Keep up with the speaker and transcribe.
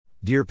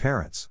Dear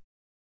parents,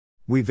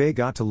 we've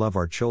got to love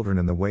our children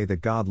in the way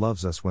that God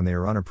loves us when they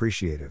are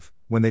unappreciative,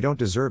 when they don't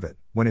deserve it,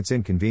 when it's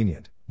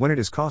inconvenient, when it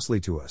is costly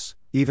to us,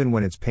 even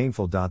when it's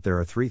painful. There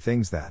are three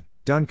things that,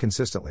 done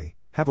consistently,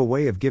 have a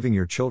way of giving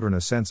your children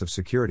a sense of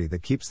security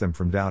that keeps them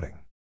from doubting.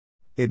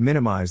 It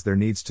minimizes their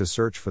needs to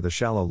search for the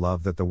shallow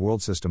love that the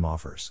world system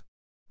offers.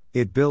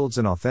 It builds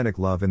an authentic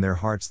love in their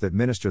hearts that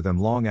minister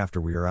them long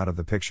after we are out of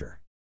the picture.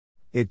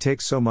 It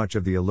takes so much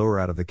of the allure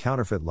out of the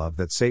counterfeit love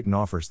that Satan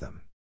offers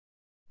them.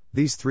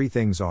 These three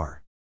things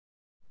are: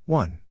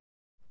 1.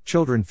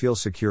 Children feel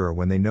secure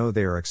when they know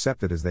they are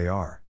accepted as they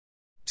are.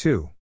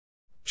 2.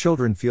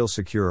 Children feel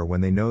secure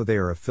when they know they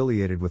are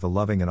affiliated with a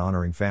loving and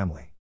honoring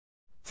family.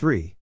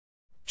 3.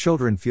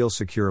 Children feel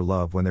secure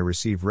love when they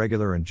receive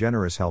regular and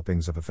generous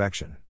helpings of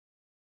affection.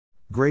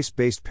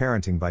 Grace-Based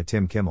Parenting by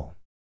Tim Kimmel.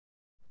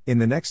 In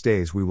the next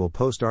days we will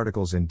post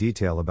articles in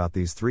detail about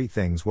these three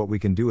things, what we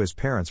can do as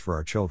parents for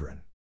our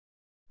children.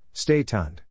 Stay tuned.